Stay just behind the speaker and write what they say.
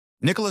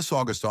Nicholas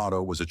August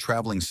Otto was a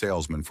traveling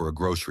salesman for a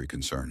grocery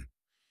concern.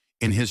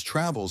 In his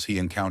travels, he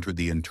encountered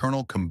the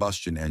internal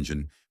combustion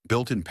engine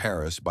built in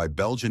Paris by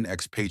Belgian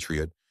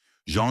expatriate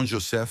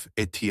Jean-Joseph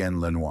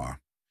Etienne Lenoir.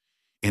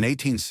 In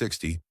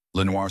 1860,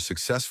 Lenoir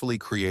successfully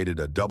created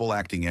a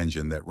double-acting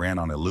engine that ran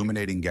on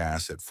illuminating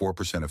gas at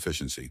 4%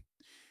 efficiency.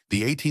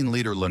 The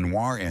 18-liter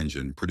Lenoir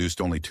engine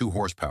produced only 2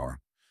 horsepower.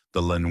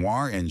 The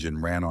Lenoir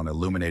engine ran on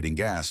illuminating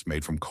gas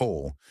made from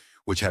coal,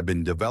 which had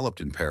been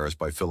developed in Paris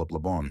by Philippe Le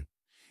Bon.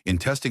 In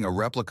testing a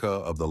replica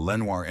of the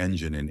Lenoir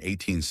engine in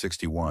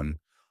 1861,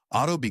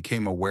 Otto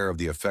became aware of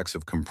the effects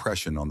of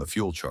compression on the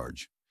fuel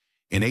charge.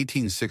 In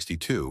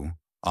 1862,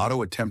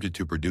 Otto attempted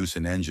to produce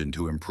an engine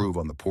to improve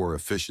on the poor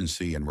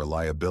efficiency and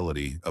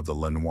reliability of the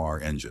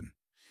Lenoir engine.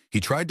 He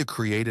tried to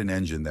create an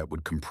engine that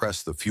would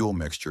compress the fuel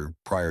mixture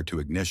prior to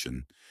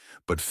ignition,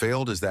 but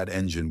failed as that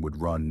engine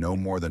would run no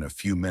more than a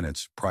few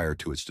minutes prior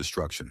to its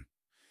destruction.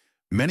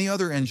 Many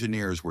other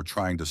engineers were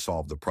trying to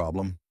solve the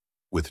problem,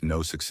 with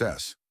no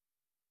success.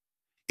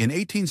 In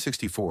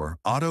 1864,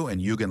 Otto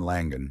and Eugen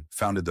Langen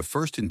founded the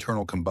first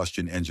internal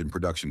combustion engine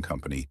production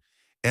company,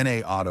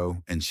 N.A.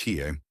 Otto and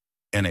Cie,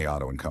 N.A.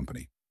 Otto and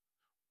Company.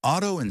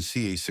 Otto and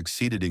Cie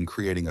succeeded in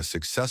creating a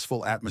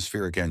successful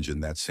atmospheric engine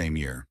that same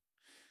year.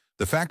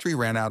 The factory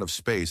ran out of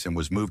space and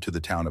was moved to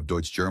the town of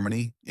Deutz,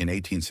 Germany in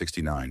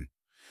 1869,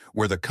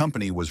 where the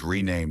company was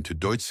renamed to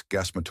Deutsche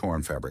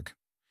Gasmotorenfabrik,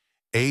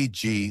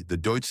 AG, the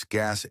Deutsche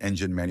Gas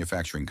Engine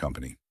Manufacturing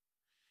Company.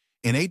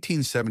 In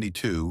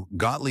 1872,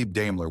 Gottlieb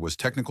Daimler was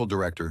technical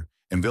director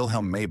and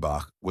Wilhelm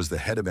Maybach was the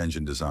head of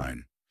engine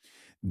design.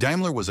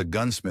 Daimler was a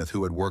gunsmith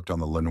who had worked on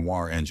the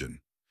Lenoir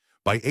engine.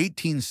 By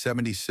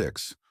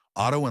 1876,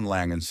 Otto and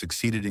Langen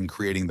succeeded in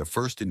creating the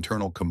first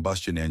internal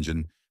combustion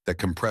engine that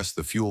compressed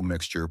the fuel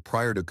mixture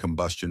prior to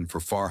combustion for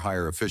far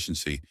higher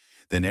efficiency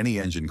than any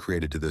engine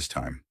created to this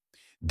time.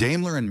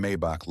 Daimler and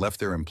Maybach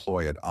left their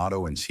employ at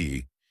Otto and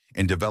Cie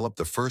and developed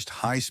the first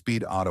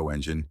high-speed Otto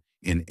engine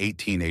in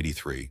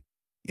 1883.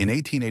 In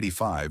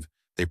 1885,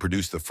 they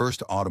produced the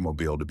first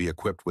automobile to be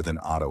equipped with an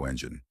Otto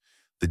engine.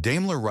 The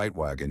Daimler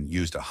Reitwagen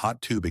used a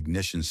hot tube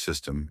ignition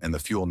system and the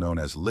fuel known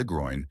as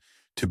Ligroin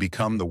to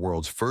become the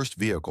world's first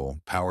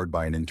vehicle powered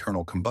by an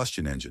internal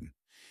combustion engine.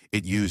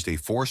 It used a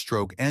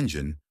 4-stroke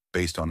engine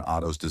based on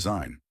Otto's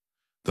design.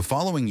 The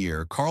following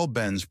year, Carl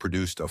Benz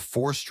produced a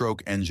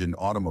 4-stroke engine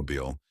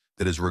automobile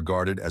that is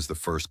regarded as the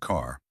first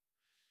car.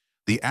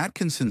 The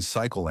Atkinson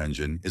cycle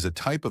engine is a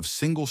type of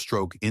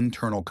single-stroke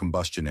internal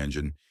combustion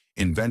engine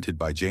invented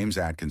by James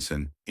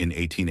Atkinson in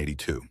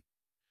 1882.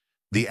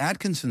 The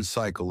Atkinson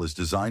cycle is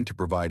designed to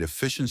provide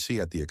efficiency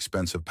at the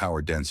expense of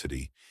power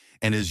density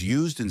and is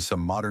used in some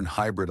modern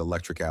hybrid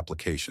electric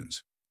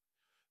applications.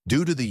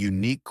 Due to the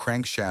unique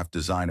crankshaft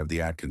design of the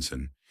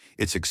Atkinson,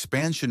 its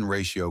expansion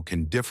ratio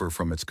can differ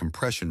from its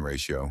compression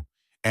ratio,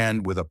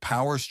 and with a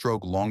power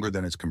stroke longer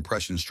than its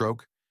compression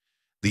stroke,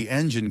 the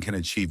engine can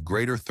achieve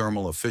greater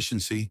thermal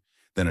efficiency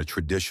than a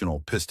traditional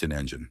piston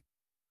engine.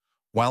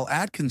 While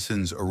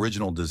Atkinson's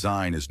original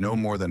design is no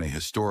more than a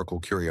historical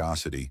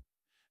curiosity,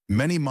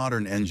 many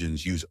modern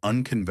engines use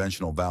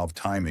unconventional valve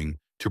timing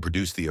to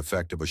produce the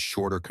effect of a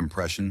shorter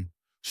compression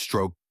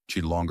stroke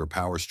to longer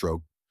power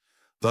stroke,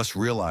 thus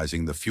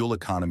realizing the fuel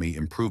economy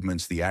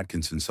improvements the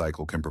Atkinson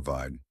cycle can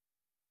provide.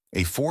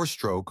 A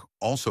 4-stroke,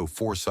 also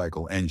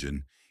 4-cycle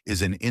engine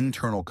is an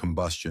internal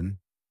combustion,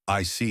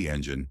 IC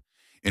engine,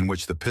 in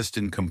which the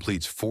piston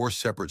completes 4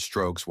 separate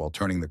strokes while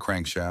turning the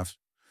crankshaft.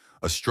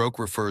 A stroke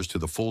refers to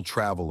the full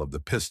travel of the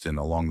piston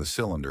along the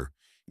cylinder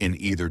in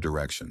either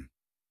direction.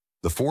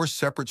 The 4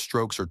 separate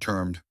strokes are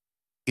termed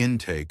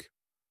intake,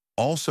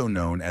 also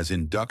known as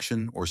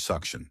induction or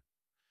suction.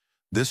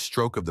 This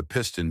stroke of the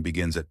piston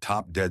begins at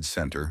top dead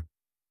center,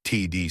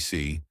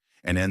 TDC,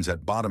 and ends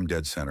at bottom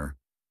dead center,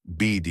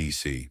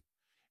 BDC.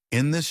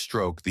 In this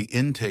stroke, the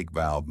intake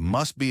valve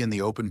must be in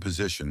the open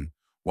position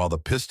while the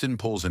piston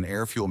pulls an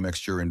air-fuel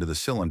mixture into the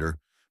cylinder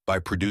by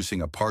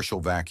producing a partial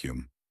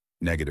vacuum,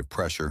 negative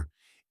pressure,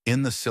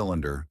 in the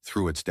cylinder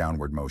through its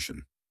downward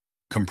motion.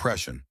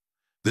 Compression.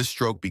 This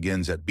stroke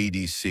begins at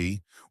BDC,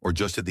 or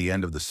just at the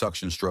end of the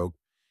suction stroke,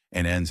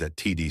 and ends at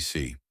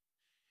TDC.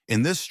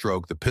 In this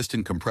stroke, the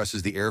piston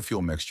compresses the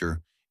air-fuel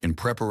mixture in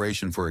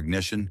preparation for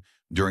ignition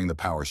during the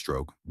power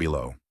stroke,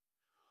 below.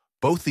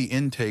 Both the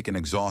intake and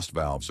exhaust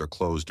valves are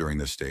closed during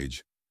this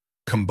stage.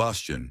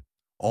 Combustion,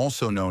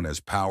 also known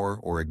as power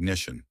or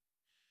ignition.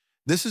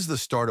 This is the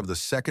start of the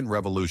second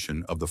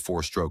revolution of the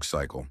 4-stroke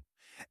cycle.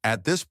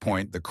 At this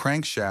point, the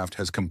crankshaft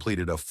has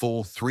completed a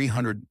full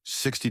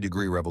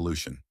 360-degree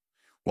revolution.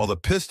 While the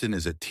piston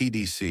is at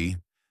TDC,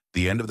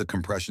 the end of the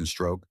compression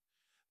stroke,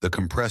 the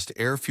compressed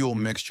air-fuel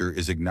mixture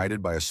is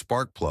ignited by a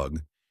spark plug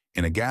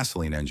in a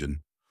gasoline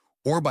engine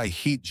or by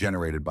heat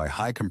generated by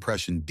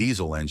high-compression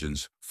diesel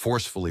engines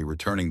forcefully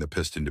returning the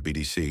piston to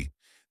BDC.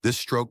 This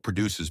stroke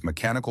produces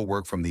mechanical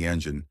work from the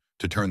engine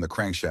to turn the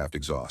crankshaft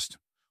exhaust,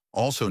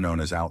 also known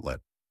as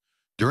outlet.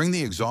 During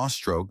the exhaust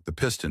stroke, the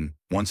piston,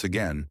 once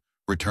again,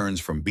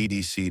 returns from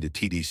BDC to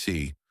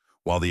TDC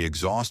while the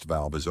exhaust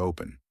valve is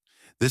open.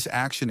 This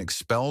action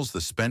expels the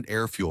spent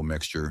air fuel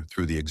mixture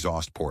through the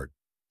exhaust port.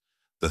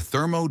 The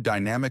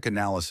thermodynamic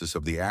analysis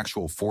of the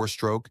actual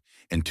four-stroke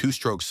and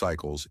two-stroke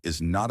cycles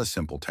is not a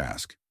simple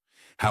task.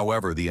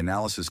 However, the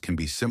analysis can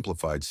be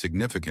simplified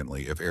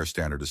significantly if air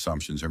standard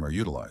assumptions are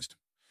utilized.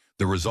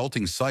 The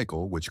resulting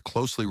cycle, which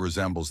closely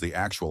resembles the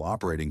actual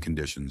operating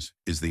conditions,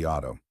 is the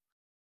Otto.